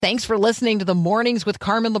Thanks for listening to the Mornings with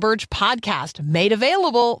Carmen LaBerge podcast, made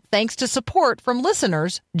available thanks to support from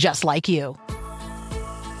listeners just like you.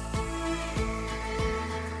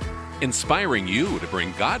 Inspiring you to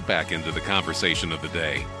bring God back into the conversation of the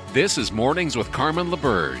day. This is Mornings with Carmen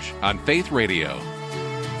LaBerge on Faith Radio.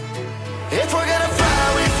 If we're gonna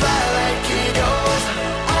fly, we fly like eagles,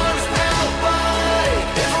 arms out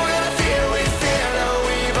wide. If we're gonna fear, we fear no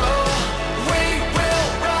evil. We will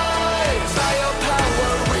rise. By your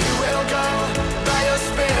power we will go. By your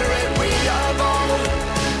spirit we are bold.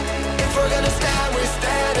 If we're gonna stand, we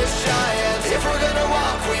stand as giants. If we're gonna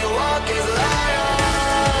walk, we walk as lions.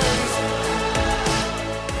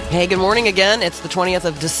 Hey, good morning again. It's the 20th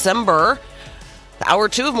of December. Hour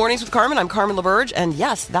 2 of Mornings with Carmen. I'm Carmen LaBerge, and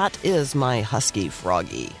yes, that is my husky,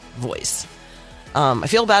 froggy voice. I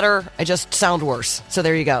feel better. I just sound worse. So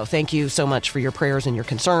there you go. Thank you so much for your prayers and your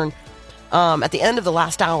concern. At the end of the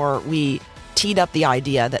last hour, we teed up the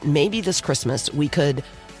idea that maybe this Christmas we could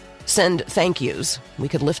send thank yous. We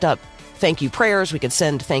could lift up thank you prayers. We could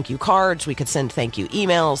send thank you cards. We could send thank you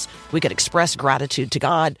emails. We could express gratitude to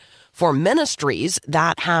God for ministries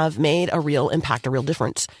that have made a real impact, a real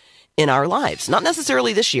difference in our lives. Not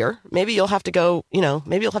necessarily this year. Maybe you'll have to go,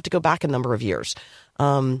 maybe you'll have to go back a number of years.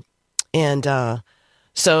 So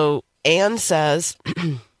Anne says,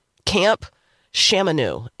 Camp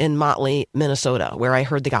Chamonix in Motley, Minnesota, where I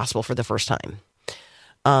heard the gospel for the first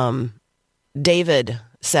time. David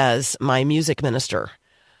says, my music minister,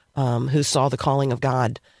 who saw the calling of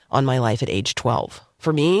God on my life at age 12.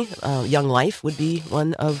 For me, Young Life would be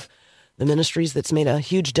one of the ministries that's made a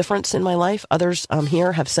huge difference in my life. Others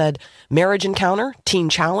here have said Marriage Encounter, Teen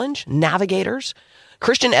Challenge, Navigators,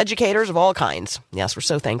 Christian educators of all kinds. Yes, we're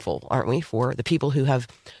so thankful, aren't we, for the people who have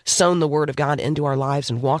sown the word of God into our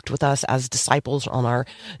lives and walked with us as disciples on our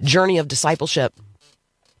journey of discipleship.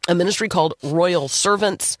 A ministry called Royal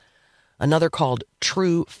Servants, another called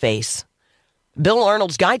True Face. Bill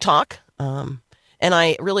Arnold's Guy Talk, and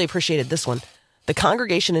I really appreciated this one. The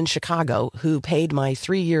congregation in Chicago who paid my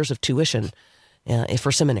 3 years of tuition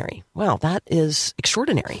for seminary. Wow, that is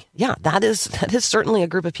extraordinary. Yeah, that is certainly a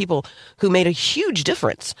group of people who made a huge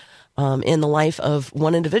difference in the life of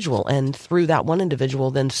one individual, and through that one individual,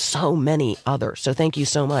 then so many others. So thank you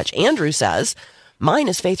so much. Andrew says, mine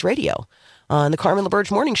is Faith Radio on the Carmen LaBerge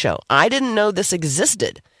Morning Show. I didn't know this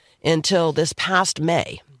existed until this past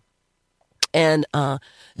May. And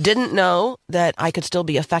didn't know that I could still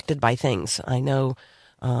be affected by things. I know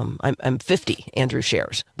I'm 50, Andrew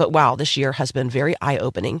shares. But wow, this year has been very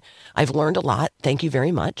eye-opening. I've learned a lot. Thank you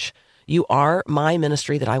very much. You are my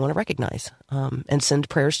ministry that I want to recognize and send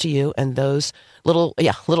prayers to you and those little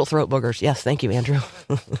throat boogers. Yes, thank you, Andrew.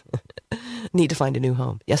 Need to find a new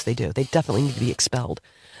home. Yes, they do. They definitely need to be expelled.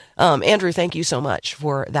 Andrew, thank you so much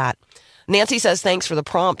for that. Nancy says, thanks for the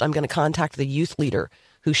prompt. I'm going to contact the youth leader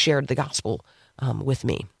who shared the gospel with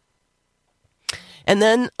me. And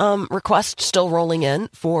then requests still rolling in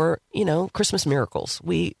for, Christmas miracles.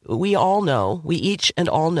 We all know, we each and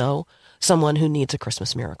all know someone who needs a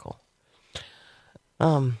Christmas miracle.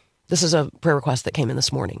 This is a prayer request that came in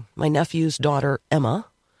this morning. My nephew's daughter, Emma,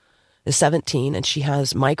 is 17, and she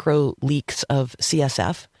has micro leaks of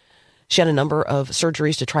CSF. She had a number of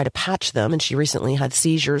surgeries to try to patch them, and she recently had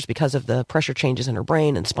seizures because of the pressure changes in her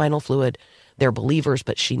brain and spinal fluid. They're believers,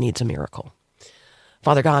 but she needs a miracle.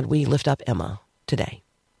 Father God, we lift up Emma today.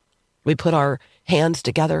 We put our hands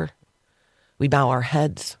together. We bow our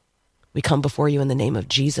heads. We come before you in the name of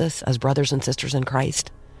Jesus as brothers and sisters in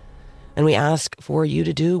Christ. And we ask for you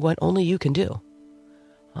to do what only you can do,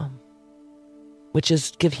 which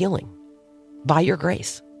is give healing by your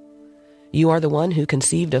grace. You are the one who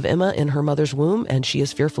conceived of Emma in her mother's womb, and she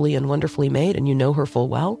is fearfully and wonderfully made, and you know her full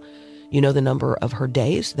well. You know the number of her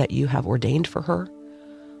days that you have ordained for her.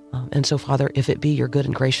 And so, Father, if it be your good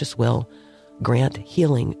and gracious will, grant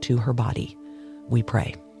healing to her body, we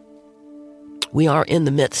pray. We are in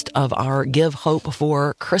the midst of our Give Hope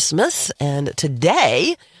for Christmas, and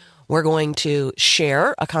today we're going to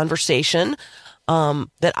share a conversation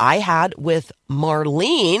that I had with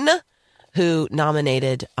Marlene, who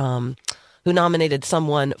nominated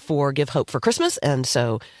someone for Give Hope for Christmas. And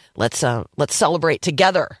so let's celebrate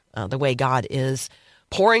together the way God is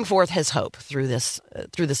pouring forth his hope through this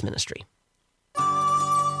ministry.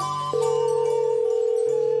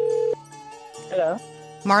 Hello.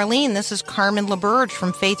 Marlene, this is Carmen LaBerge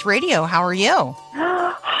from Faith Radio. How are you?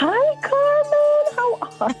 Hi, Carmen. How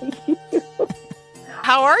are you?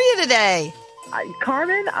 How are you today?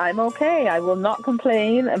 Carmen, I'm okay. I will not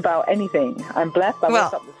complain about anything. I'm blessed. I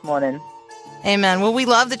woke up this morning. Amen. Well, we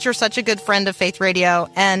love that you're such a good friend of Faith Radio,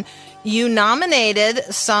 and you nominated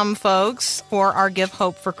some folks for our Give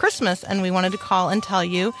Hope for Christmas, and we wanted to call and tell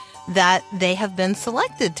you that they have been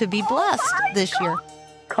selected to be blessed this year.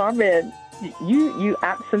 Carmen, you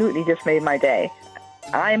absolutely just made my day.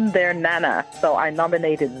 I'm their nana, so I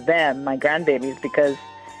nominated them, my grandbabies, because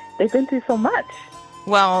they've been through so much.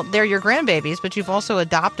 Well, they're your grandbabies, but you've also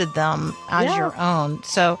adopted them as your own.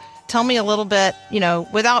 So tell me a little bit,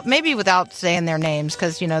 without saying their names,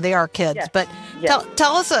 because, they are kids, but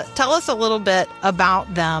tell us a little bit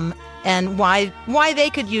about them and why they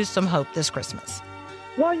could use some hope this Christmas.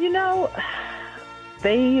 Well,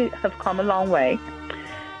 they have come a long way.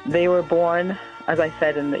 They were born, as I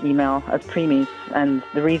said in the email, as preemies, and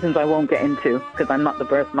the reasons I won't get into because I'm not the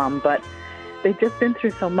birth mom, but they've just been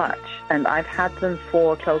through so much, and I've had them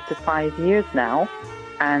for close to 5 years now,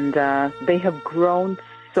 and they have grown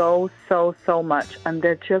so much, and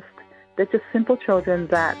they're just simple children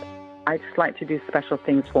that I just like to do special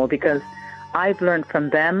things for, because I've learned from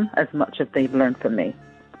them as much as they've learned from me,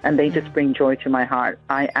 and they just bring joy to my heart.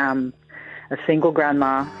 I am a single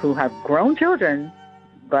grandma who have grown children,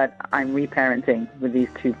 but I'm reparenting with these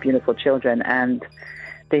two beautiful children, and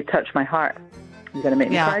they touch my heart. You're going to make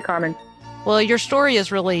me cry, Carmen. Well, your story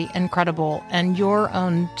is really incredible, and your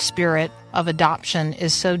own spirit of adoption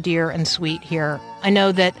is so dear and sweet here. I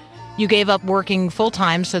know that you gave up working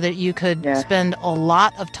full-time so that you could spend a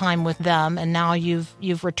lot of time with them, and now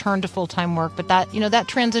you've returned to full-time work, but that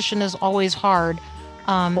transition is always hard.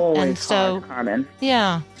 Always hard, Carmen.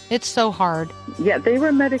 Yeah, it's so hard. Yeah, they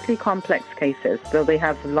were medically complex cases, so they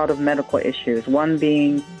have a lot of medical issues, one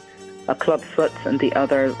being a club foot, and the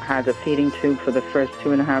other had a feeding tube for the first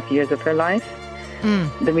 2.5 years of her life.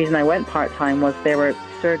 The reason I went part-time was there were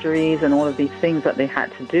surgeries and all of these things that they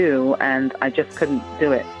had to do, and I just couldn't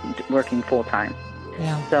do it working full-time.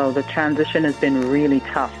 Yeah. So the transition has been really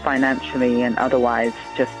tough financially and otherwise,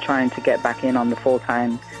 just trying to get back in on the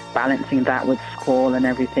full-time, balancing that with school and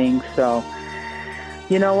everything. So,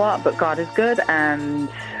 you know what? But God is good, and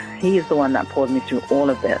He is the one that pulled me through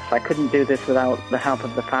all of this. I couldn't do this without the help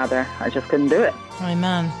of the Father. I just couldn't do it.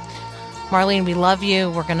 Amen. Marlene, we love you.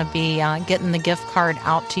 We're going to be getting the gift card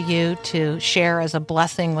out to you to share as a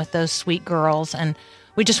blessing with those sweet girls. And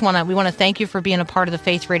we want to thank you for being a part of the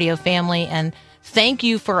Faith Radio family, and thank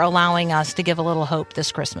you for allowing us to give a little hope this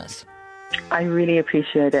Christmas. I really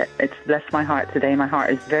appreciate it. It's blessed my heart today. My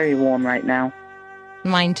heart is very warm right now.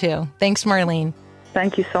 Mine too. Thanks, Marlene.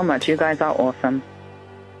 Thank you so much. You guys are awesome.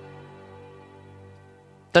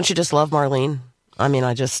 Don't you just love Marlene? I mean,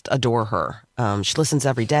 I just adore her. She listens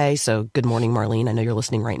every day, so good morning, Marlene. I know you're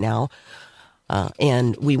listening right now.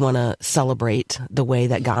 And we want to celebrate the way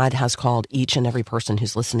that God has called each and every person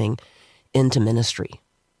who's listening into ministry.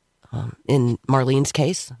 In Marlene's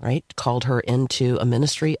case, right, called her into a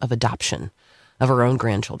ministry of adoption of her own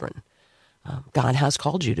grandchildren. God has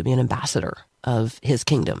called you to be an ambassador of His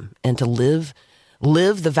kingdom and to live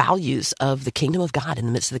the values of the kingdom of God in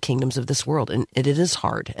the midst of the kingdoms of this world. And it is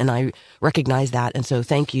hard, and I recognize that. And so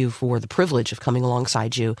thank you for the privilege of coming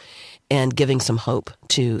alongside you and giving some hope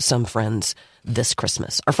to some friends this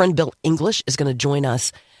Christmas. Our friend Bill English is going to join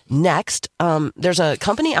us next. There's a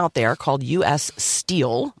company out there called U.S.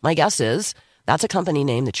 Steel. My guess is that's a company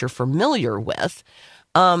name that you're familiar with.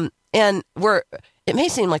 And it may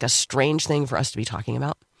seem like a strange thing for us to be talking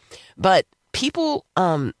about, but people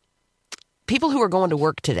who are going to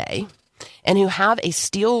work today and who have a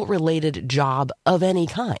steel-related job of any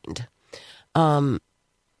kind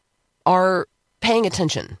are paying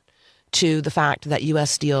attention to the fact that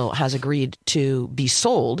U.S. Steel has agreed to be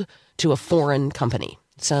sold to a foreign company.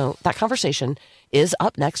 So that conversation is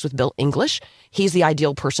up next with Bill English. He's the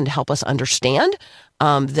ideal person to help us understand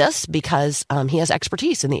this because he has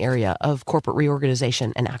expertise in the area of corporate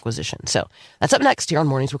reorganization and acquisition. So that's up next here on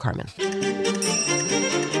Mornings with Carmen.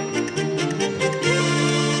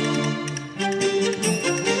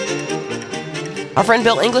 Our friend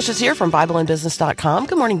Bill English is here from BibleandBusiness.com.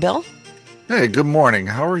 Good morning, Bill. Hey, good morning.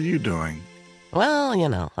 How are you doing? Well,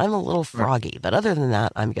 I'm a little froggy, but other than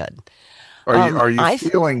that, I'm good. Are you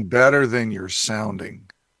feeling better than you're sounding?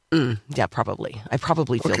 Yeah, probably. I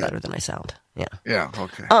probably feel better than I sound. Yeah. Yeah,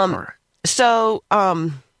 okay. All right. So,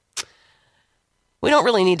 we don't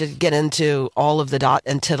really need to get into all of the dot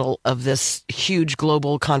and tittle of this huge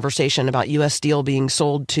global conversation about U.S. Steel being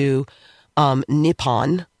sold to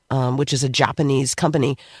Nippon, which is a Japanese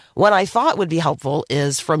company. What I thought would be helpful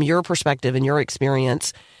is, from your perspective and your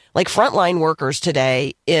experience, like frontline workers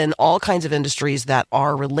today in all kinds of industries that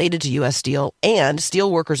are related to U.S. Steel and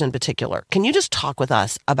steel workers in particular. Can you just talk with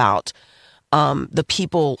us about the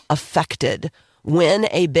people affected when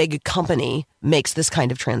a big company makes this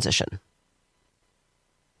kind of transition?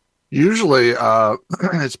 Usually,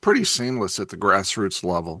 it's pretty seamless at the grassroots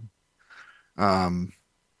level.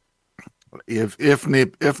 If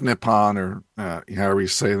Nippon, or however you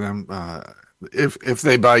say them, if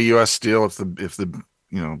they buy U.S. Steel, if the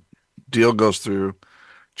deal goes through,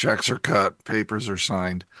 checks are cut, papers are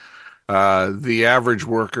signed, the average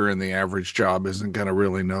worker in the average job isn't going to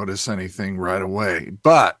really notice anything right away.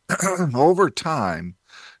 But over time,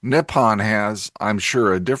 Nippon has, I'm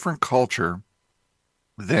sure, a different culture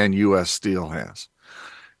than U.S. Steel has.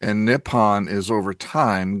 And Nippon is over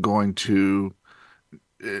time going to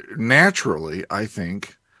naturally, I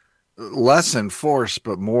think, less enforce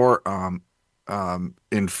but more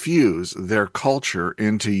infuse their culture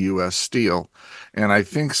into U.S. Steel. And I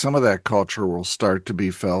think some of that culture will start to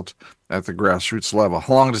be felt at the grassroots level.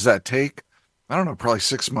 How long does that take? I don't know, probably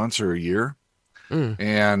 6 months or a year.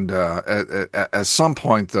 And at some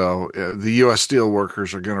point, though, the U.S. Steel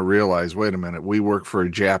workers are going to realize, wait a minute, we work for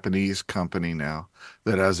a Japanese company now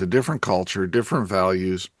that has a different culture, different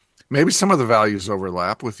values. Maybe some of the values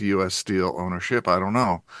overlap with U.S. Steel ownership. I don't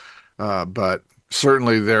know. But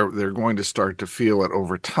certainly they're going to start to feel it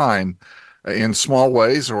over time in small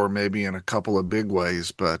ways, or maybe in a couple of big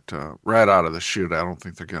ways. But right out of the chute, I don't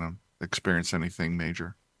think they're going to experience anything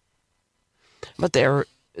major. But they're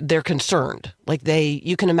concerned. Like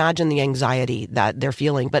you can imagine the anxiety that they're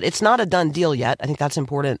feeling, but it's not a done deal yet. I think that's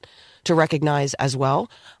important to recognize as well.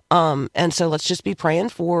 And so let's just be praying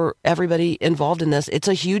for everybody involved in this. It's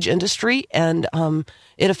a huge industry, and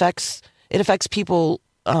it affects people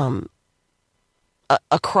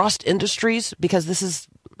across industries, because this is,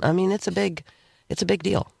 it's a big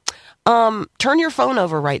deal. Turn your phone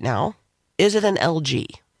over right now. Is it an LG?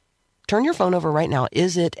 Turn your phone over right now.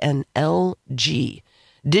 Is it an LG?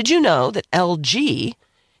 Did you know that LG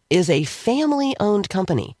is a family-owned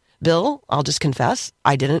company? Bill, I'll just confess,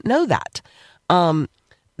 I didn't know that.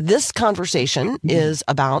 This conversation is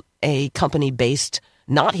about a company based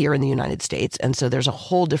not here in the United States, and so there's a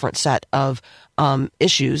whole different set of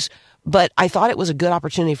issues. But I thought it was a good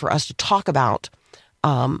opportunity for us to talk about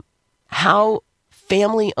how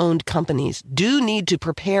family-owned companies do need to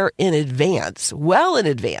prepare in advance, well in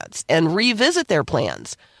advance, and revisit their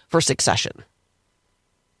plans for succession.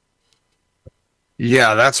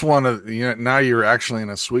 Yeah, that's one of, now you're actually in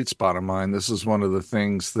a sweet spot of mine. This is one of the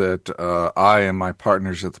things that I and my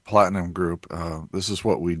partners at the Platinum Group, this is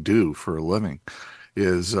what we do for a living,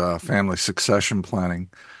 is family succession planning.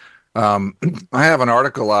 I have an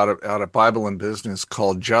article out of Bible and Business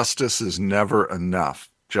called Justice is Never Enough.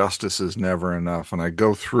 Justice is Never Enough. And I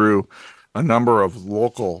go through a number of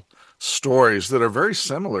local stories that are very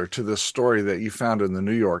similar to this story that you found in the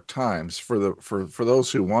New York Times. For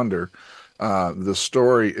those who wonder, the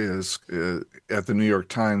story is at the New York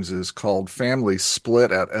Times is called "Family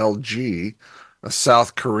Split at LG. A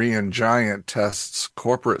South Korean Giant Tests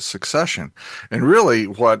Corporate Succession." And really,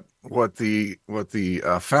 what the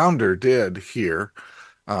founder did here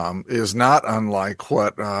is not unlike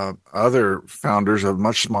what other founders of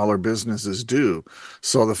much smaller businesses do.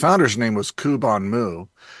 So the founder's name was Koo Ban-moo,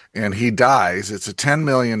 and he dies. It's a $10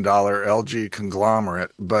 million LG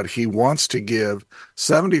conglomerate, but he wants to give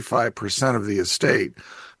 75% of the estate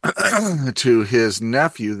to his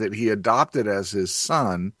nephew that he adopted as his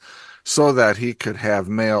son so that he could have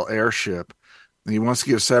male heirship. He wants to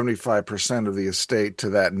give 75% of the estate to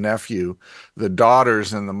that nephew. The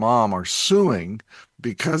daughters and the mom are suing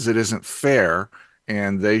because it isn't fair,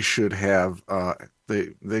 and they should have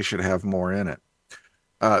they should have more in it.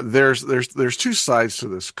 There's two sides to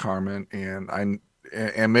this, Carmen,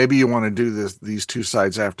 and maybe you want to do these two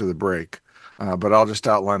sides after the break, but I'll just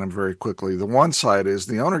outline them very quickly. The one side is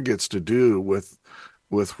the owner gets to do with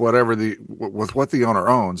what the owner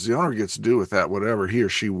owns. The owner gets to do with that whatever he or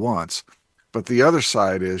she wants. But the other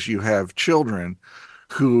side is you have children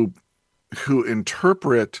who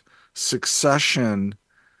interpret succession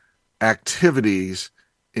activities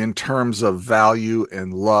in terms of value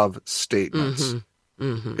and love statements. Mm-hmm.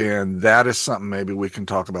 Mm-hmm. And that is something maybe we can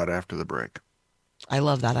talk about after the break. I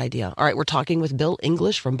love that idea. All right, we're talking with Bill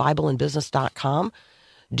English from BibleandBusiness.com.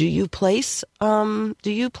 Do you place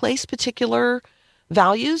particular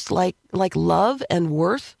values like love and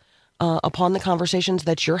worth upon the conversations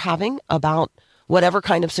that you're having about whatever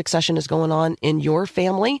kind of succession is going on in your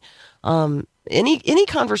family? Any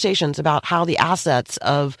conversations about how the assets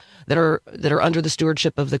that are under the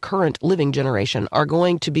stewardship of the current living generation are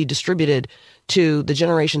going to be distributed to the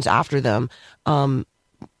generations after them?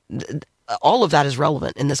 all of that is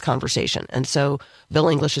relevant in this conversation. And so Bill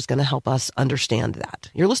English is going to help us understand that.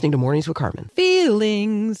 You're listening to Mornings with Carmen.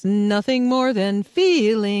 Feelings, nothing more than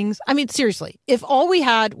feelings. I mean, seriously, if all we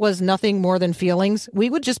had was nothing more than feelings, we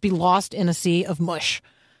would just be lost in a sea of mush.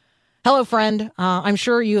 Hello, friend. I'm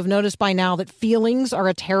sure you have noticed by now that feelings are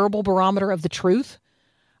a terrible barometer of the truth.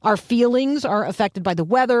 Our feelings are affected by the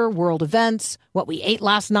weather, world events, what we ate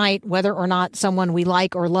last night, whether or not someone we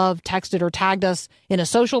like or love texted or tagged us in a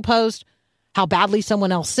social post, how badly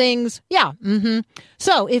someone else sings. Yeah.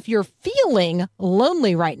 So if you're feeling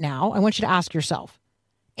lonely right now, I want you to ask yourself,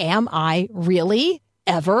 am I really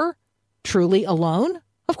ever truly alone?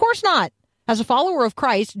 Of course not. As a follower of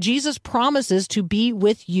Christ, Jesus promises to be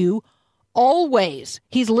with you always.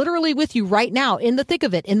 He's literally with you right now, in the thick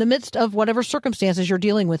of it, in the midst of whatever circumstances you're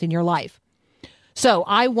dealing with in your life. So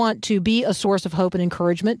I want to be a source of hope and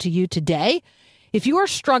encouragement to you today. If you are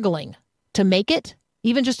struggling to make it,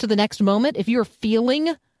 even just to the next moment, if you're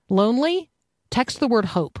feeling lonely, text the word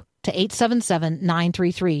hope to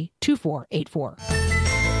 877-933-2484.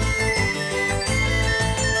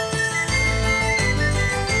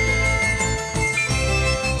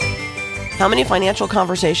 How many financial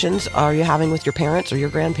conversations are you having with your parents or your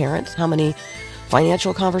grandparents? How many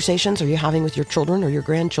financial conversations are you having with your children or your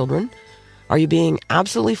grandchildren? Are you being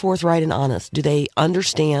absolutely forthright and honest? Do they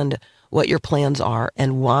understand what your plans are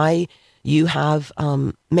and why you have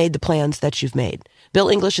made the plans that you've made? Bill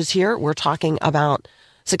English is here. We're talking about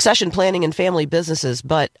succession planning and family businesses,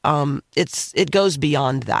 but it goes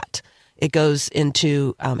beyond that. It goes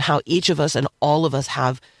into how each of us and all of us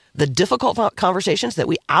have the difficult conversations that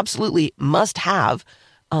we absolutely must have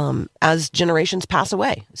as generations pass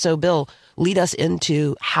away. So, Bill, lead us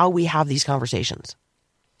into how we have these conversations.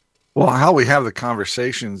 Well, how we have the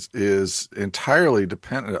conversations is entirely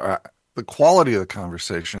dependent. The quality of the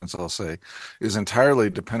conversations, I'll say, is entirely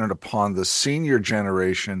dependent upon the senior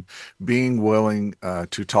generation being willing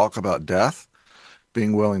to talk about death,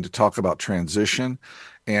 being willing to talk about transition,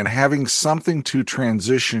 and having something to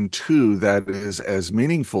transition to that is as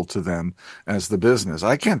meaningful to them as the business.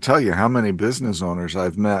 I can't tell you how many business owners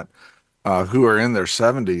I've met who are in their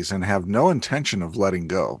 70s and have no intention of letting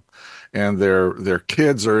go. And their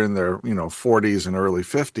kids are in their 40s and early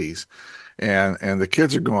 50s. And the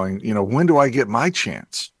kids are going, when do I get my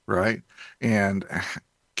chance, right? And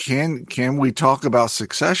can we talk about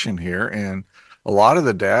succession here? And a lot of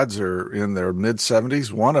the dads are in their mid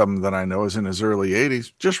 70s. One of them that I know is in his early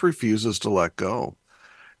 80s, just refuses to let go.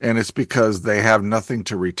 And it's because they have nothing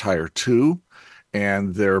to retire to,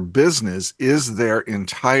 and their business is their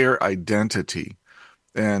entire identity.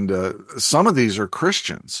 And some of these are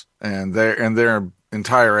Christians, and their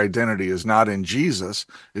entire identity is not in Jesus,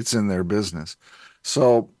 it's in their business.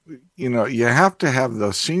 So, you have to have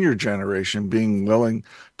the senior generation being willing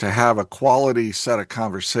to have a quality set of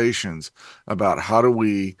conversations about how do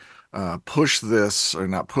we push this, or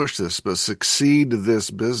not push this, but succeed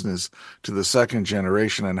this business to the second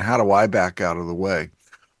generation, and how do I back out of the way?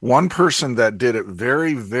 One person that did it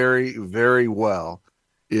very, very, very well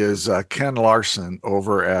is Ken Larson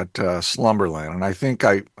over at Slumberland, and I think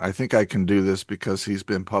I can do this because he's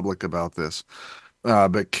been public about this.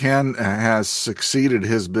 But Ken has succeeded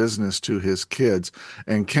his business to his kids,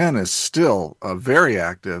 and Ken is still very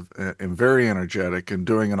active and very energetic and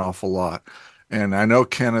doing an awful lot. And I know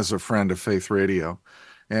Ken is a friend of Faith Radio,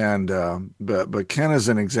 and but Ken is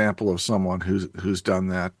an example of someone who's done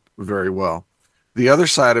that very well. The other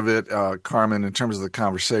side of it, Carmen, in terms of the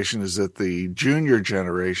conversation, is that the junior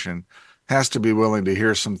generation has to be willing to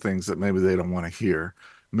hear some things that maybe they don't want to hear.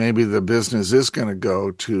 Maybe the business is going to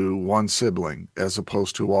go to one sibling as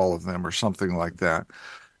opposed to all of them, or something like that.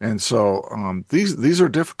 And so these are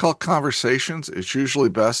difficult conversations. It's usually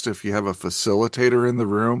best if you have a facilitator in the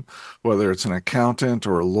room, whether it's an accountant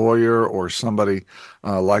or a lawyer or somebody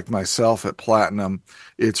like myself at Platinum.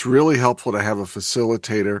 It's really helpful to have a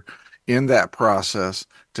facilitator in that process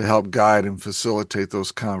to help guide and facilitate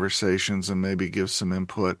those conversations and maybe give some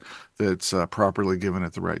input that's properly given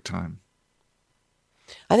at the right time.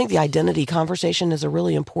 I think the identity conversation is a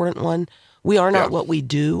really important one. We are not what we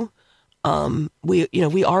do.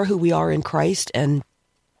 We are who we are in Christ, and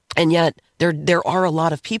yet there are a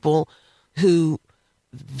lot of people who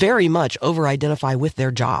very much over-identify with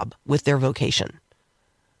their job, with their vocation.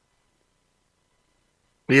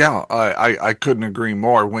 Yeah, I couldn't agree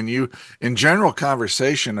more. When in general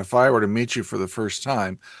conversation, if I were to meet you for the first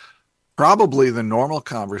time, probably the normal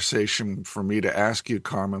conversation for me to ask you,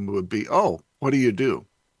 Carmen, would be, oh, what do you do?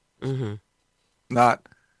 Mm-hmm. Not,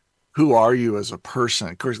 who are you as a person?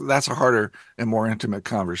 Of course, that's a harder and more intimate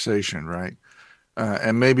conversation, right?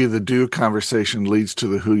 And maybe the do conversation leads to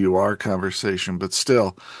the who you are conversation, but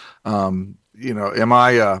still, am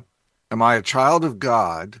I a child of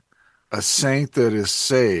God, a saint that is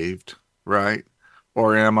saved, right?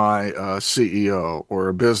 Or am I a CEO or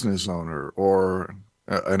a business owner or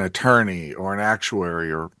an attorney or an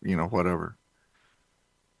actuary or, whatever?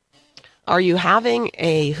 Are you having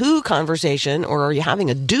a who conversation or are you having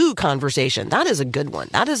a do conversation? That is a good one.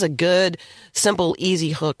 That is a good, simple,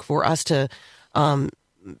 easy hook for us to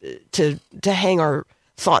hang our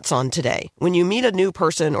thoughts on today. When you meet a new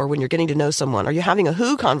person or when you're getting to know someone, are you having a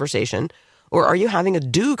who conversation or are you having a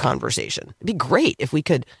do conversation? It'd be great if we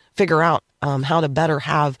could figure out how to better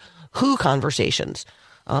have who conversations.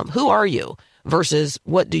 Who are you versus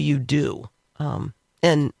what do you do?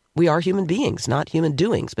 And we are human beings, not human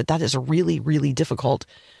doings, but that is really, really difficult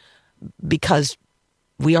because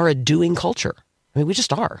we are a doing culture. I mean, we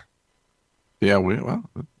just are. Yeah, we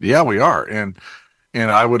are.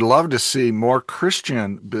 And I would love to see more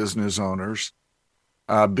Christian business owners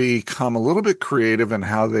become a little bit creative in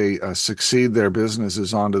how they succeed their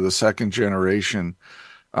businesses onto the second generation,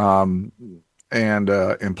 and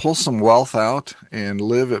pull some wealth out and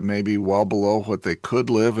live at maybe well below what they could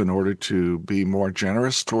live in order to be more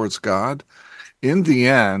generous towards God. In the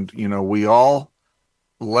end, we all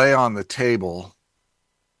lay on the table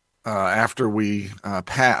after we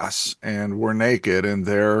pass, and we're naked, and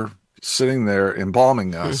they're sitting there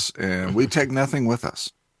embalming us, and we take nothing with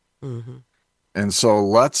us. Mm-hmm. And so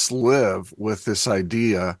let's live with this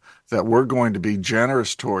idea that we're going to be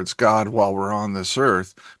generous towards God while we're on this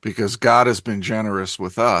earth because God has been generous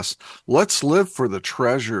with us. Let's live for the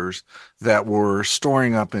treasures that we're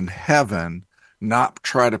storing up in heaven, not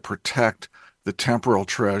try to protect the temporal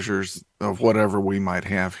treasures of whatever we might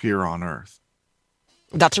have here on earth.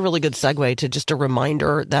 That's a really good segue to just a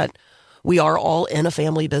reminder that we are all in a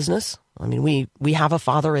family business. I mean, we have a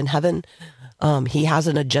Father in heaven. He has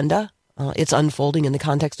an agenda. It's unfolding in the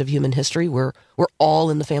context of human history. We're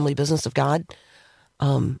all in the family business of God,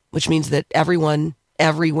 which means that everyone,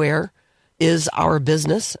 everywhere, is our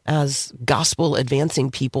business as gospel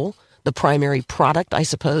advancing people. The primary product, I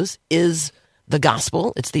suppose, is the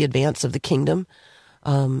gospel. It's the advance of the kingdom.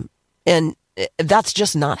 And that's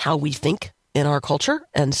just not how we think in our culture.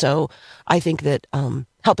 And so I think that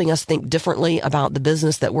helping us think differently about the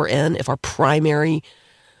business that we're in, if our primary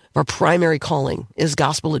calling is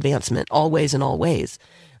gospel advancement, always and always,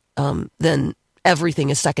 then everything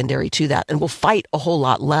is secondary to that. And we'll fight a whole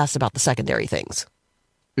lot less about the secondary things.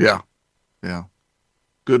 Yeah. Yeah.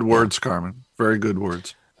 Good words, Carmen. Very good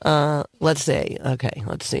words. Let's see.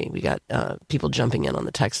 We got people jumping in on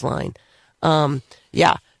the text line.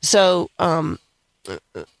 Yeah. So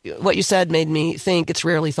what you said made me think it's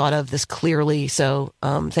rarely thought of this clearly. So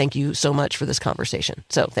thank you so much for this conversation.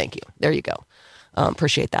 So thank you. There you go.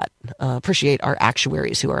 Appreciate that. Appreciate our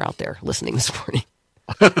actuaries who are out there listening this morning.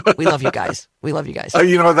 We love you guys. We love you guys.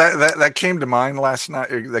 That came to mind last night.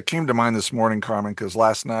 That came to mind this morning, Carmen, because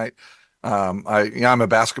last night I'm a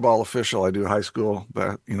basketball official. I do high school,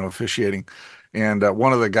 officiating, and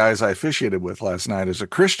one of the guys I officiated with last night is a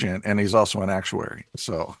Christian, and he's also an actuary.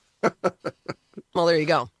 So, well, there you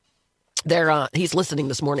go. He's listening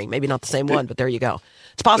this morning. Maybe not the same one, but there you go.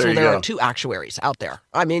 It's possible there are two actuaries out there.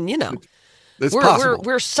 I mean, It's possible.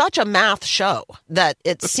 We're such a math show that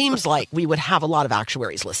it seems like we would have a lot of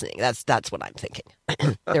actuaries listening. That's what I'm thinking.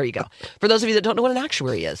 There you go. For those of you that don't know what an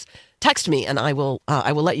actuary is, text me and I will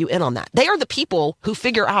let you in on that. They are the people who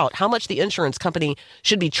figure out how much the insurance company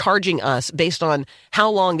should be charging us based on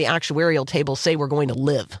how long the actuarial tables say we're going to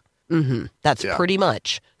live. Mm-hmm. That's pretty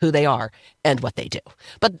much who they are and what they do.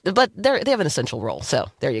 But they have an essential role. So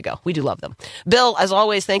there you go. We do love them. Bill, as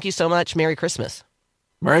always, thank you so much. Merry Christmas.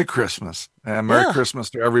 Merry Christmas, and Merry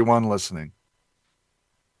Christmas to everyone listening.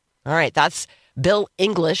 All right, that's Bill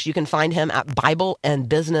English. You can find him at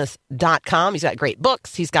BibleandBusiness.com. He's got great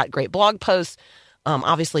books. He's got great blog posts.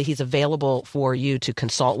 Obviously, he's available for you to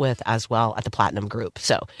consult with as well at the Platinum Group.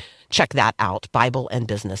 So check that out,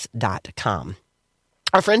 BibleandBusiness.com.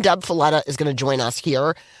 Our friend Deb Fileta is going to join us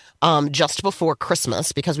here just before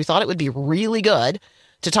Christmas because we thought it would be really good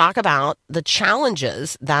to talk about the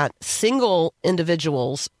challenges that single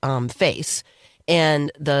individuals face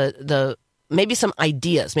and the maybe some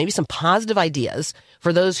ideas, maybe some positive ideas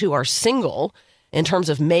for those who are single in terms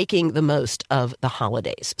of making the most of the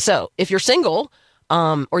holidays. So if you're single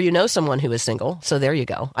or you know someone who is single, so there you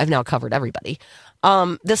go. I've now covered everybody.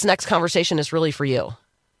 This next conversation is really for you.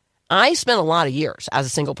 I spent a lot of years as a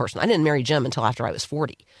single person. I didn't marry Jim until after I was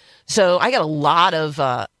 40. So I have a lot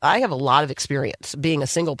of experience being a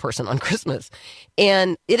single person on Christmas,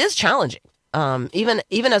 and it is challenging.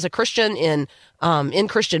 Even as a Christian in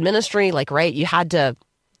Christian ministry, like, right,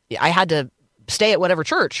 I had to stay at whatever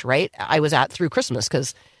church, right, I was at through Christmas,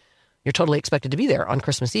 because you're totally expected to be there on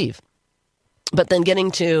Christmas Eve. But then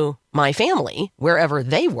getting to my family, wherever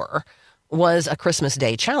they were, was a Christmas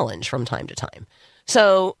Day challenge from time to time.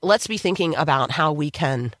 So let's be thinking about how we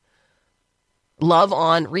can love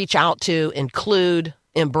on, reach out to, include,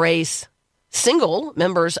 embrace single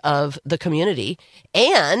members of the community.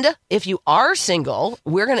 And if you are single,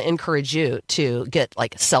 we're going to encourage you to get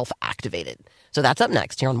like self-activated. So that's up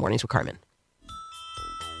next here on Mornings with Carmen.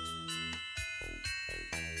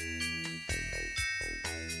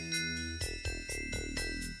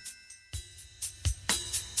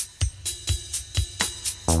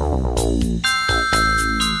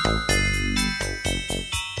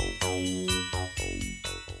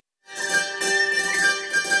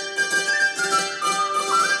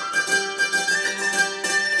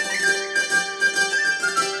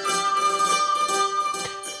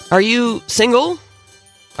 Are you single?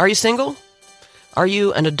 Are you single? Are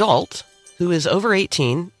you an adult who is over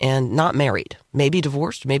 18 and not married? Maybe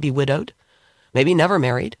divorced, maybe widowed, maybe never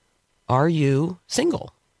married. Are you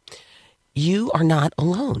single? You are not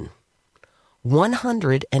alone.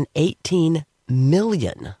 118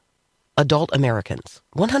 million adult Americans,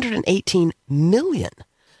 118 million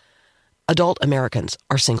adult Americans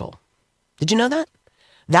are single. Did you know that?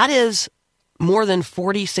 That is more than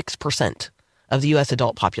 46% of the U.S.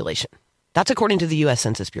 adult population. That's according to the U.S.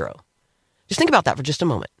 Census Bureau. Just think about that for just a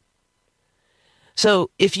moment. So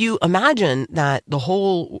if you imagine that the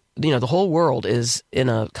whole world is in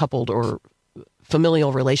a coupled or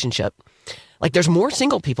familial relationship, like there's more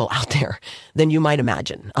single people out there than you might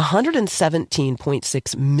imagine.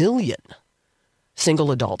 117.6 million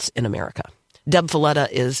single adults in America. Deb Fileta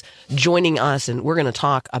is joining us, and we're going to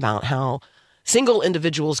talk about how single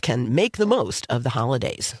individuals can make the most of the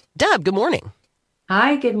holidays. Deb, good morning.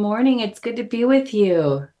 Hi, good morning. It's good to be with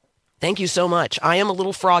you. Thank you so much. I am a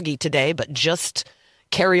little froggy today, but just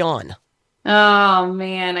carry on. Oh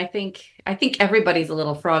man, I think everybody's a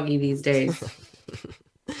little froggy these days.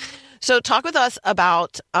 So talk with us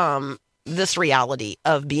about this reality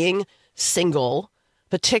of being single,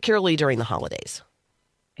 particularly during the holidays.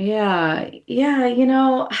 Yeah,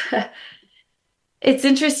 it's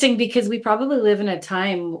interesting because we probably live in a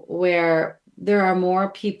time where there are more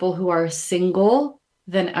people who are single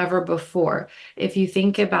than ever before. If you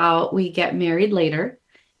think about, we get married later,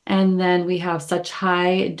 and then we have such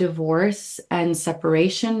high divorce and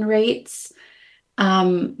separation rates.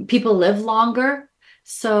 People live longer,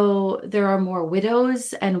 so there are more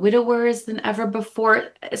widows and widowers than ever before.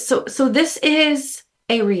 So this is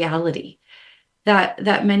a reality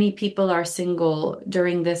that many people are single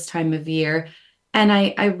during this time of year. And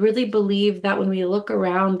I really believe that when we look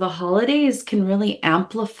around, the holidays can really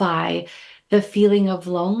amplify the feeling of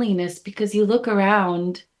loneliness, because you look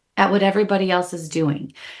around at what everybody else is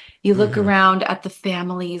doing. You look around at the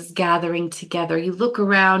families gathering together. You look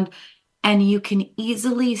around and you can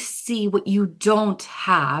easily see what you don't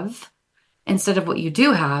have instead of what you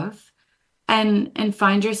do have, and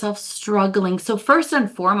find yourself struggling. So first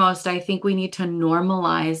and foremost, I think we need to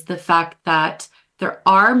normalize the fact that there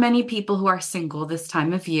are many people who are single this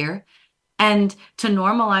time of year, and to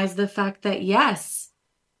normalize the fact that, yes,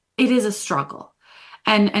 it is a struggle.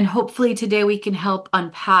 And hopefully today we can help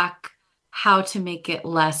unpack how to make it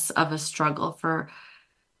less of a struggle for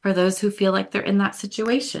those who feel like they're in that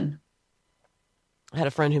situation. I had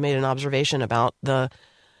a friend who made an observation about the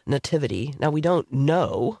nativity. Now, we don't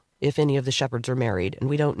know if any of the shepherds are married, and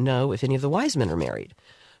we don't know if any of the wise men are married,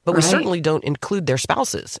 but we certainly don't include their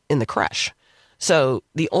spouses in the creche. So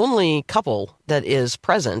the only couple that is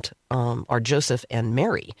present are Joseph and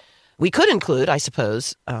Mary. We could include, I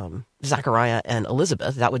suppose, Zachariah and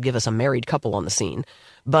Elizabeth. That would give us a married couple on the scene.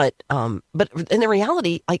 But in the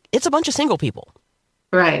reality, like, it's a bunch of single people.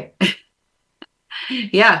 Right.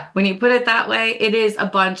 Yeah, when you put it that way, it is a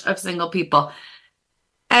bunch of single people.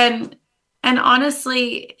 And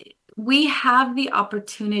honestly, we have the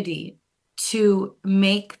opportunity to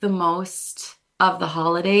make the most of the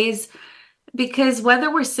holidays, because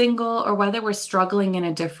whether we're single or whether we're struggling in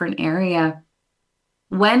a different area,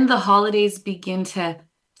 when the holidays begin to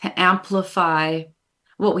amplify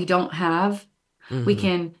what we don't have, we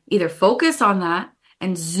can either focus on that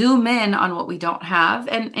and zoom in on what we don't have.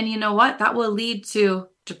 And you know what? That will lead to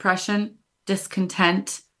depression,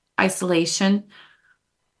 discontent, isolation.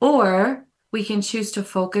 Or we can choose to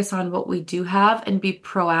focus on what we do have and be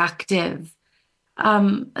proactive.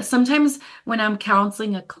 Sometimes when I'm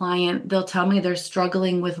counseling a client, they'll tell me they're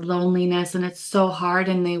struggling with loneliness and it's so hard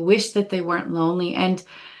and they wish that they weren't lonely. And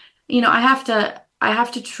I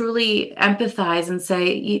have to truly empathize and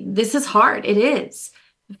say, this is hard. It is.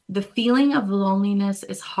 The feeling of loneliness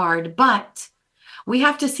is hard, but we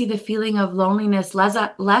have to see the feeling of loneliness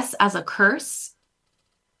less as a curse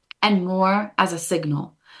and more as a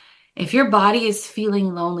signal. If your body is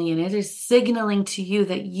feeling lonely and it is signaling to you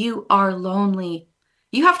that you are lonely,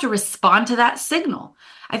 you have to respond to that signal.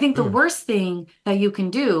 I think the worst thing that you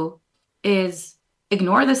can do is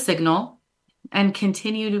ignore the signal and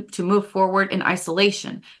continue to move forward in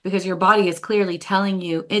isolation, because your body is clearly telling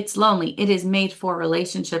you it's lonely. It is made for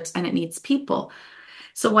relationships and it needs people.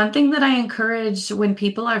 So one thing that I encourage when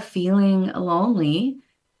people are feeling lonely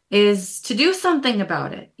is to do something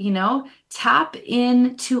about it. Tap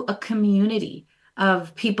into a community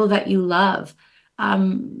of people that you love.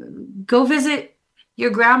 Go visit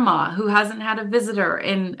your grandma who hasn't had a visitor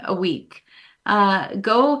in a week.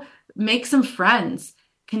 Go make some friends.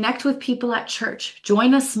 Connect with people at church.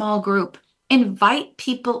 Join a small group. Invite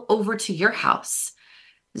people over to your house.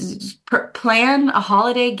 Plan a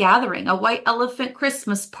holiday gathering, a white elephant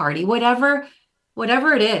Christmas party, whatever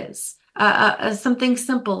it is. Something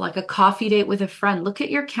simple like a coffee date with a friend. Look at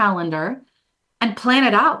your calendar and plan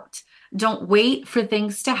it out. Don't wait for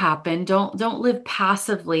things to happen. Don't live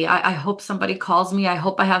passively. I hope somebody calls me. I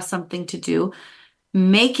hope I have something to do.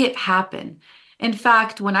 Make it happen. In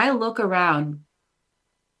fact, when I look around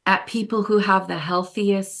at people who have the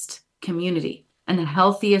healthiest community and the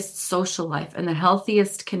healthiest social life and the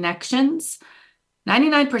healthiest connections,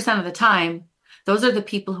 99% of the time, those are the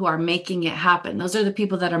people who are making it happen. Those are the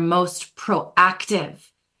people that are most proactive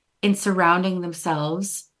in surrounding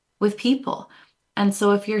themselves with people. And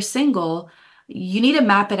so if you're single, you need to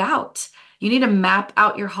map it out. You need to map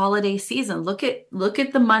out your holiday season. Look at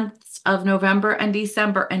the months of November and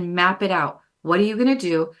December and map it out. What are you going to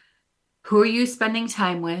do? Who are you spending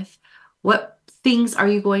time with? What things are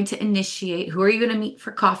you going to initiate? Who are you going to meet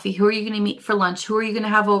for coffee? Who are you going to meet for lunch? Who are you going to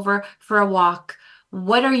have over for a walk?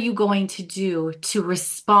 What are you going to do to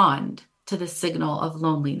respond to the signal of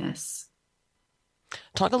loneliness?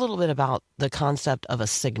 Talk a little bit about the concept of a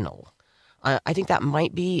signal. I think that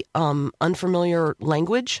might be unfamiliar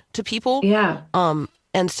language to people. Yeah.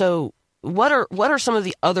 And so what are some of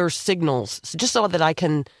the other signals, just so that I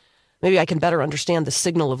can better understand the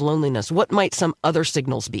signal of loneliness? What might some other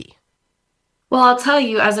signals be? Well, I'll tell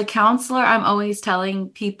you, as a counselor, I'm always telling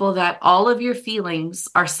people that all of your feelings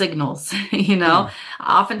are signals.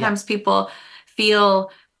 Oftentimes people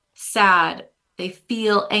feel sad, they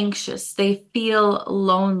feel anxious, they feel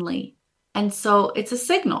lonely. And so it's a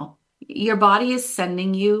signal. Your body is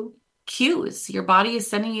sending you cues. Your body is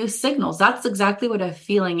sending you signals. That's exactly what a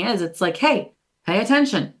feeling is. It's like, hey, pay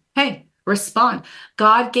attention. Hey, respond.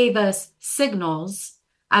 God gave us signals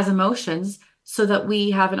as emotions so that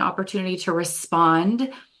we have an opportunity to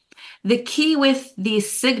respond. The key with these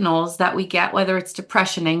signals that we get, whether it's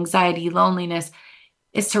depression, anxiety, loneliness,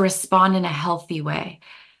 is to respond in a healthy way.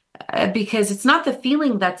 Because it's not the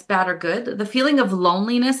feeling that's bad or good. The feeling of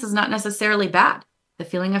loneliness is not necessarily bad. The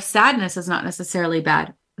feeling of sadness is not necessarily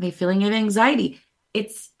bad. The feeling of anxiety.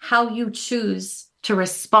 It's how you choose to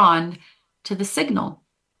respond to the signal.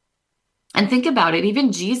 And think about it.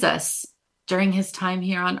 Even Jesus, during his time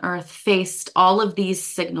here on earth, faced all of these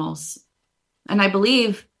signals. And I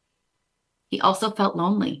believe he also felt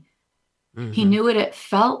lonely. Mm-hmm. He knew what it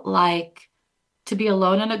felt like to be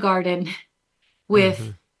alone in a garden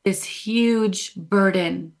with this huge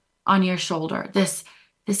burden on your shoulder, this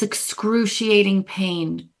excruciating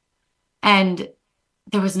pain. And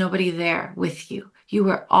there was nobody there with you. You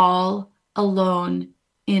were all alone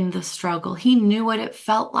in the struggle. He knew what it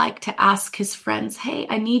felt like to ask his friends, hey,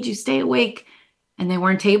 I need you, stay awake. And they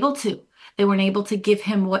weren't able to. They weren't able to give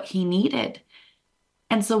him what he needed.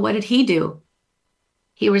 And so what did he do?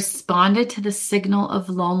 He responded to the signal of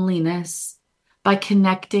loneliness by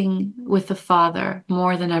connecting with the Father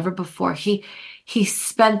more than ever before. He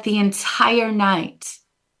spent the entire night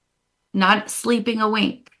not sleeping a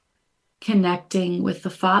wink, connecting with the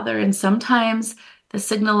Father. And sometimes the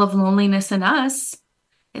signal of loneliness in us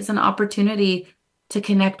is an opportunity to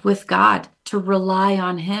connect with God, to rely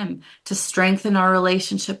on him, to strengthen our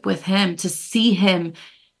relationship with him, to see him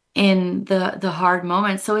in the hard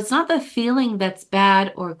moments. So it's not the feeling that's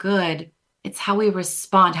bad or good. It's how we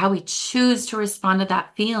respond, how we choose to respond to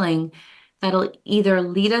that feeling that'll either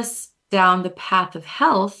lead us down the path of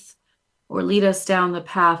health or lead us down the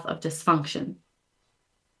path of dysfunction.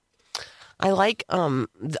 I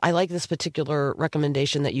like this particular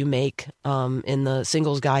recommendation that you make in the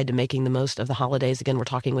Singles Guide to Making the Most of the Holidays. Again, we're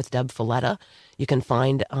talking with Deb Fileta. You can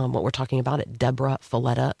find what we're talking about at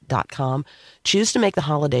debrafileta.com. Choose to make the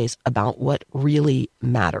holidays about what really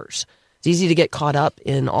matters. It's easy to get caught up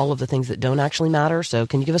in all of the things that don't actually matter. So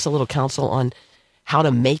can you give us a little counsel on how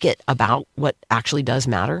to make it about what actually does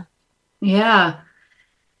matter? Yeah.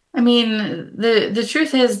 I mean, the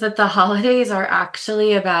truth is that the holidays are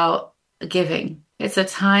actually about giving. It's a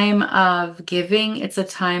time of giving. It's a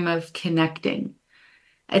time of connecting.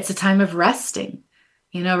 It's a time of resting.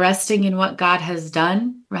 Resting in what God has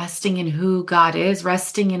done, resting in who God is,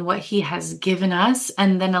 resting in what He has given us,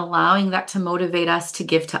 and then allowing that to motivate us to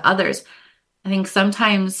give to others. I think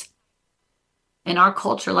sometimes in our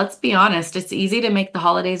culture, let's be honest, it's easy to make the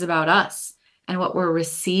holidays about us and what we're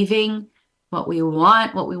receiving, what we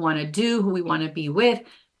want to do, who we want to be with.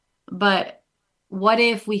 But what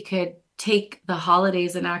if we could take the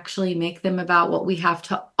holidays and actually make them about what we have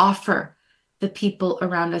to offer the people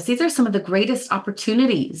around us? These are some of the greatest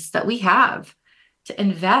opportunities that we have to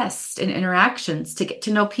invest in interactions, to get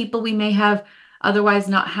to know people we may have otherwise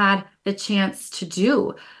not had the chance to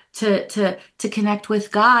do, to connect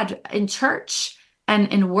with God in church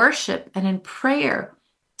and in worship and in prayer,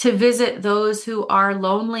 to visit those who are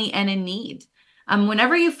lonely and in need.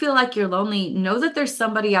 Whenever you feel like you're lonely, know that there's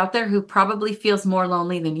somebody out there who probably feels more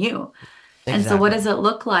lonely than you. Exactly. And so what does it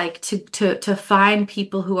look like to find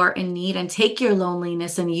people who are in need and take your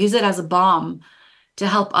loneliness and use it as a balm to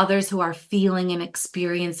help others who are feeling and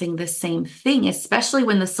experiencing the same thing, especially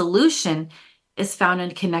when the solution is found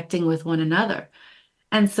in connecting with one another.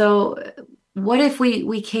 And so what if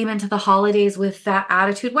we came into the holidays with that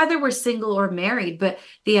attitude, whether we're single or married, but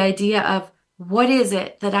the idea of, what is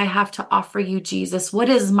it that I have to offer you, Jesus? What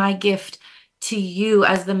is my gift to you?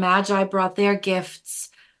 As the Magi brought their gifts,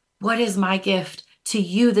 what is my gift to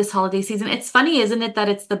you this holiday season? It's funny, isn't it, that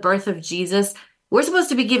it's the birth of Jesus? We're supposed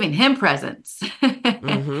to be giving him presents.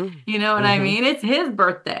 Mm-hmm. You know what I mean? It's his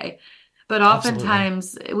birthday. But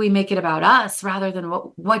oftentimes we make it about us rather than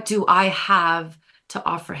what do I have to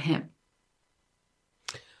offer him?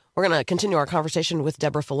 We're going to continue our conversation with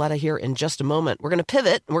Debra Fileta here in just a moment. We're going to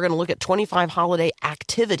pivot, and we're going to look at 25 holiday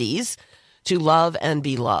activities to love and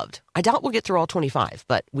be loved. I doubt we'll get through all 25,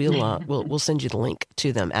 but we'll send you the link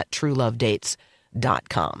to them at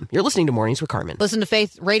truelovedates.com. You're listening to Mornings with Carmen. Listen to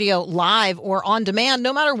Faith Radio live or on demand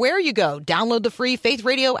no matter where you go. Download the free Faith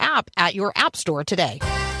Radio app at your app store today.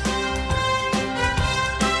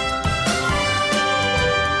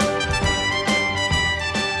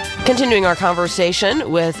 Continuing our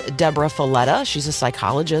conversation with Debra Fileta. She's a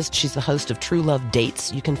psychologist. She's the host of True Love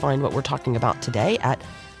Dates. You can find what we're talking about today at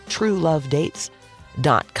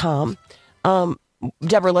truelovedates.com.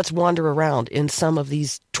 Debra, let's wander around in some of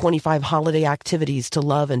these 25 holiday activities to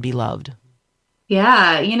love and be loved.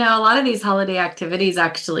 Yeah, a lot of these holiday activities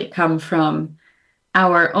actually come from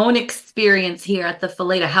our own experience here at the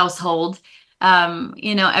Fileta household.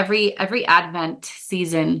 Every Advent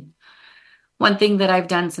season, one thing that I've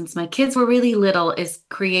done since my kids were really little is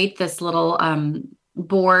create this little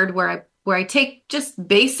board where I take just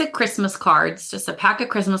basic Christmas cards, just a pack of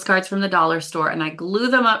Christmas cards from the dollar store, and I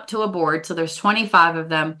glue them up to a board. So there's 25 of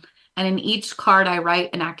them. And in each card, I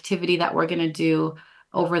write an activity that we're going to do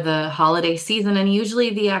over the holiday season. And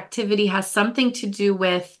usually the activity has something to do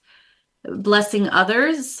with blessing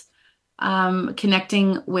others,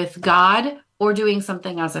 connecting with God, or doing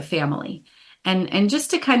something as a family. And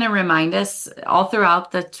just to kind of remind us all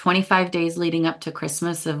throughout the 25 days leading up to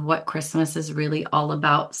Christmas of what Christmas is really all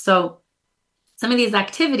about. So some of these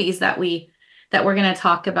activities that we're going to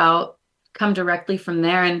talk about come directly from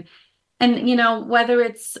there. And whether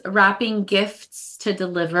it's wrapping gifts to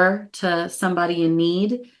deliver to somebody in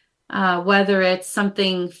need, whether it's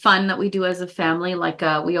something fun that we do as a family, like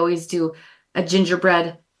we always do a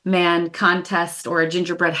gingerbread man contest or a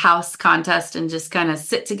gingerbread house contest, and just kind of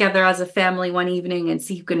sit together as a family one evening and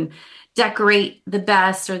see who can decorate the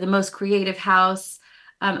best or the most creative house.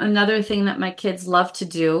 Another thing that my kids love to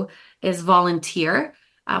do is volunteer.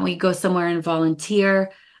 We go somewhere and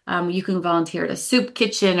volunteer. You can volunteer at a soup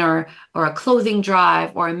kitchen or a clothing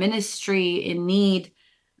drive or a ministry in need.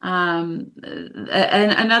 And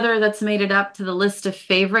another that's made it up to the list of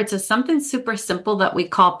favorites is something super simple that we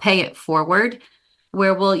call Pay It Forward,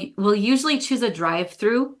 where we'll usually choose a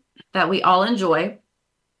drive-through that we all enjoy.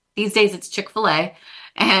 These days it's Chick-fil-A,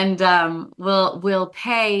 and we'll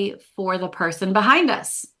pay for the person behind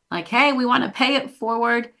us. Like, hey, we want to pay it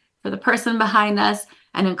forward for the person behind us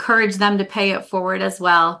and encourage them to pay it forward as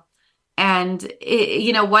well. And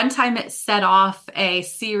one time it set off a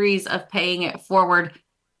series of paying it forward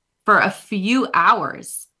for a few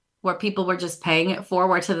hours where people were just paying it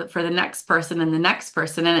forward for the next person and the next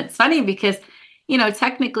person. And it's funny because,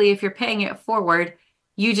 technically, if you're paying it forward,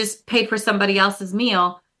 you just paid for somebody else's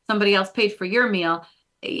meal. Somebody else paid for your meal.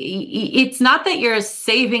 It's not that you're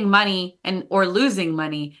saving money or losing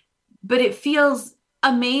money, but it feels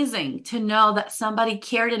amazing to know that somebody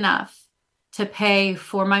cared enough to pay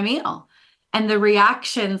for my meal. And the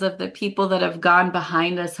reactions of the people that have gone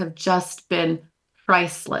behind us have just been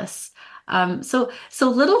priceless. So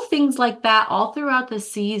little things like that all throughout the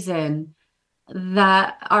season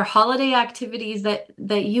that are holiday activities that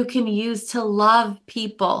you can use to love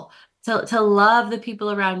people, to love the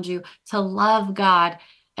people around you, to love God,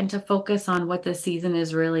 and to focus on what the season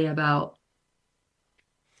is really about.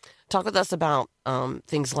 Talk with us about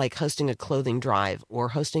things like hosting a clothing drive or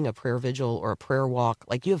hosting a prayer vigil or a prayer walk.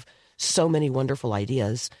 Like, you have so many wonderful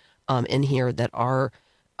ideas in here that are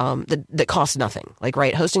that cost nothing. Like,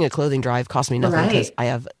 right, hosting a clothing drive costs me nothing because I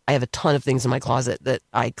have a ton of things in my closet that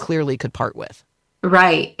I clearly could part with.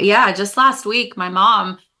 Right. Yeah. Just last week, my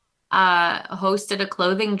mom hosted a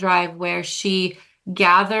clothing drive where she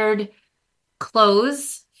gathered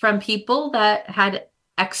clothes from people that had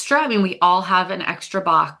extra. I mean, we all have an extra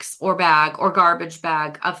box or bag or garbage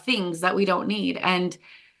bag of things that we don't need. And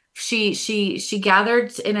she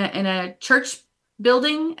gathered in a church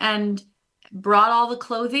building and brought all the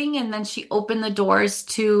clothing, and then she opened the doors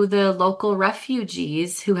to the local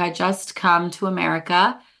refugees who had just come to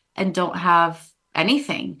America and don't have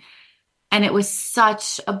anything. And it was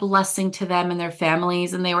such a blessing to them and their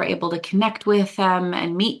families, and they were able to connect with them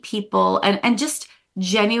and meet people and just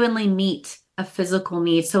genuinely meet a physical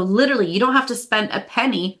need. So literally, you don't have to spend a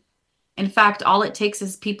penny. In fact, all it takes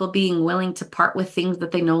is people being willing to part with things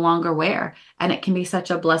that they no longer wear, and it can be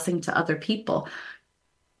such a blessing to other people.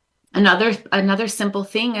 Another simple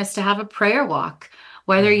thing is to have a prayer walk,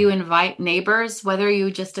 whether you invite neighbors, whether you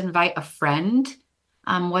just invite a friend,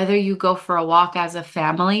 whether you go for a walk as a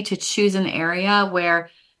family, to choose an area where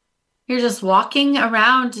you're just walking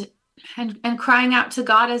around and crying out to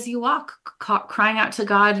God as you walk, crying out to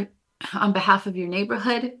God on behalf of your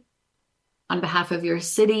neighborhood, on behalf of your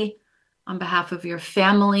city, on behalf of your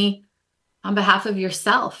family, on behalf of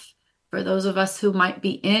yourself, for those of us who might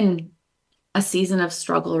be in a season of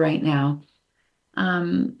struggle right now.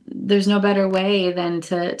 There's no better way than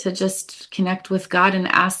to just connect with God and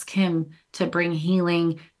ask him to bring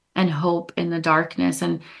healing and hope in the darkness.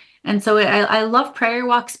 And so I love prayer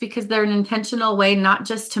walks because they're an intentional way, not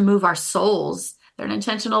just to move our souls, they're an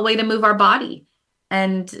intentional way to move our body.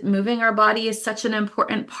 And moving our body is such an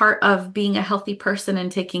important part of being a healthy person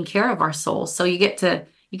and taking care of our souls. So you get to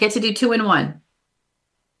do 2 in 1.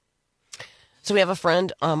 So we have a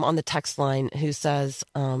friend on the text line who says,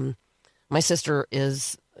 my sister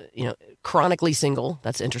is, chronically single.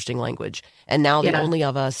 That's interesting language. And now the only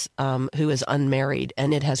of us who is unmarried,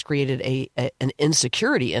 and it has created an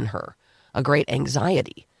insecurity in her, a great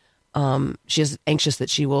anxiety. She is anxious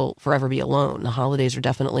that she will forever be alone. The holidays are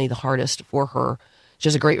definitely the hardest for her. She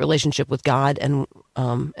has a great relationship with God,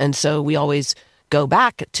 and so we always go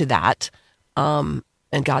back to that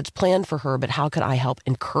and God's plan for her. But how could I help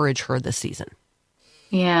encourage her this season?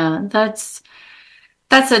 Yeah, that's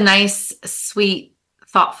a nice, sweet,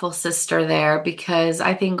 thoughtful sister there, because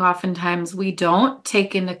I think oftentimes we don't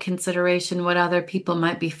take into consideration what other people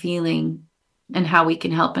might be feeling and how we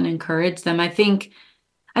can help and encourage them. I think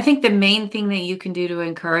the main thing that you can do to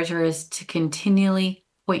encourage her is to continually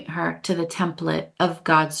point her to the template of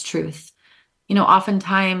God's truth.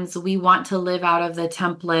 Oftentimes we want to live out of the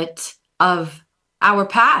template of our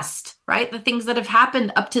past, right? The things that have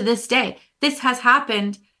happened up to this day. This has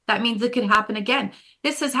happened. That means it could happen again.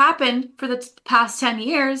 This has happened for the past 10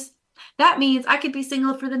 years. That means I could be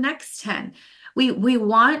single for the next 10. We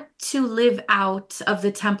want to live out of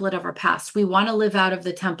the template of our past. We want to live out of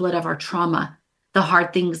the template of our trauma, the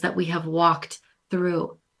hard things that we have walked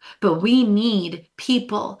through. But we need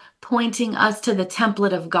people pointing us to the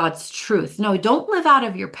template of God's truth. No, don't live out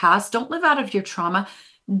of your past. Don't live out of your trauma.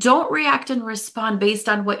 Don't react and respond based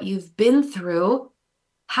on what you've been through.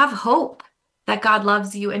 Have hope that God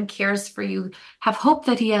loves you and cares for you. Have hope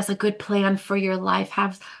that he has a good plan for your life.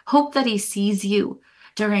 Have hope that he sees you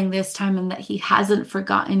during this time and that he hasn't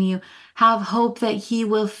forgotten you. Have hope that he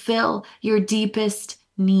will fill your deepest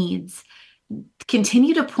needs.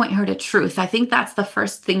 Continue to point her to truth. I think that's the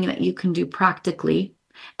first thing that you can do practically.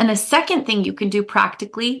 And the second thing you can do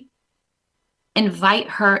practically, invite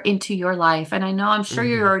her into your life. And I'm sure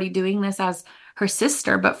you're already doing this as her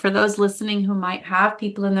sister, but for those listening who might have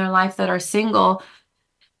people in their life that are single,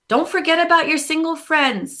 Don't forget about your single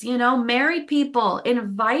friends, married people.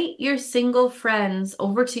 Invite your single friends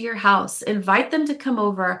over to your house. Invite them to come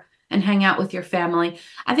over and hang out with your family.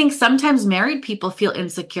 I think sometimes married people feel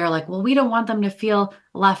insecure, like, well, we don't want them to feel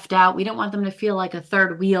left out. We don't want them to feel like a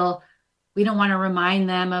third wheel. We don't want to remind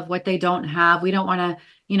them of what they don't have. We don't want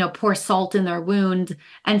to, pour salt in their wound.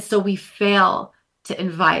 And so we fail to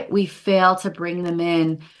invite. We fail to bring them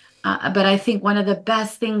in. But I think one of the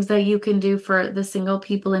best things that you can do for the single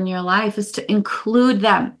people in your life is to include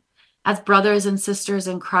them as brothers and sisters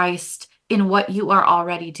in Christ in what you are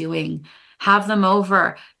already doing. Have them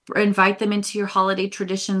over. Invite them into your holiday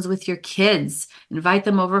traditions with your kids. Invite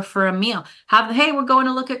them over for a meal. Hey, we're going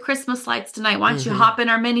to look at Christmas lights tonight. Why don't you hop in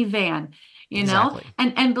our minivan? Exactly.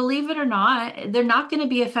 And believe it or not, they're not going to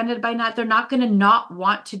be offended by that. They're not going to not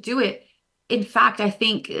want to do it. In fact, I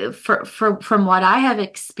think from what I have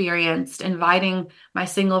experienced, inviting my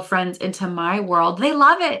single friends into my world, they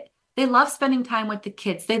love it. They love spending time with the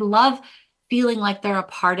kids. They love feeling like they're a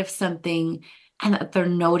part of something, and that they're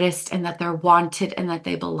noticed, and that they're wanted, and that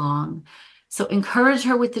they belong. So encourage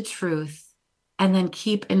her with the truth, and then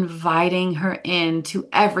keep inviting her into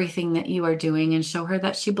everything that you are doing, and show her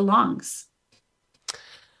that she belongs.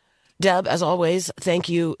 Deb, as always, thank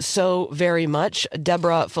you so very much.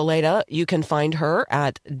 Debra Fileta, you can find her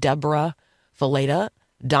at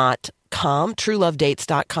debrafileta.com.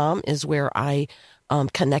 TrueLoveDates.com is where I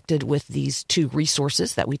connected with these two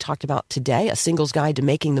resources that we talked about today, A Single's Guide to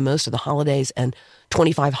Making the Most of the Holidays and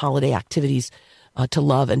 25 Holiday Activities to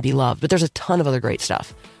Love and Be Loved. But there's a ton of other great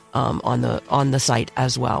stuff on the site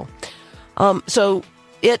as well. So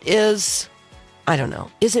it is... I don't know.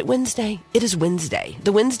 Is it Wednesday? It is Wednesday.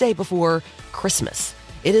 The Wednesday before Christmas.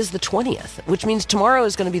 It is the 20th, which means tomorrow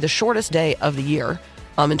is going to be the shortest day of the year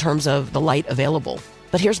in terms of the light available.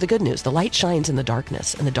 But here's the good news. The light shines in the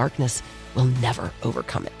darkness, and the darkness will never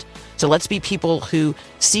overcome it. So let's be people who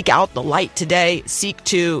seek out the light today, seek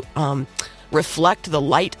to reflect the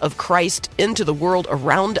light of Christ into the world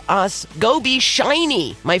around us. Go be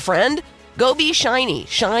shiny, my friend. Go be shiny.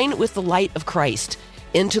 Shine with the light of Christ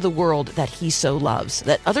into the world that he so loves,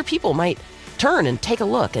 that other people might turn and take a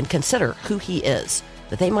look and consider who he is,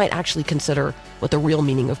 that they might actually consider what the real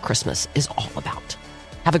meaning of Christmas is all about.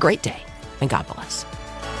 Have a great day, and God bless.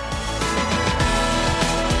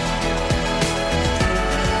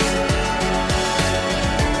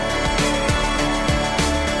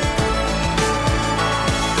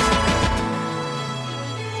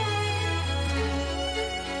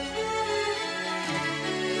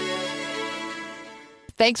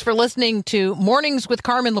 Thanks for listening to Mornings with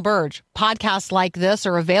Carmen LaBerge. Podcasts like this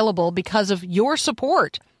are available because of your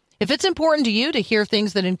support. If it's important to you to hear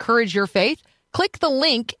things that encourage your faith, click the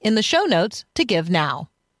link in the show notes to give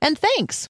now. And thanks.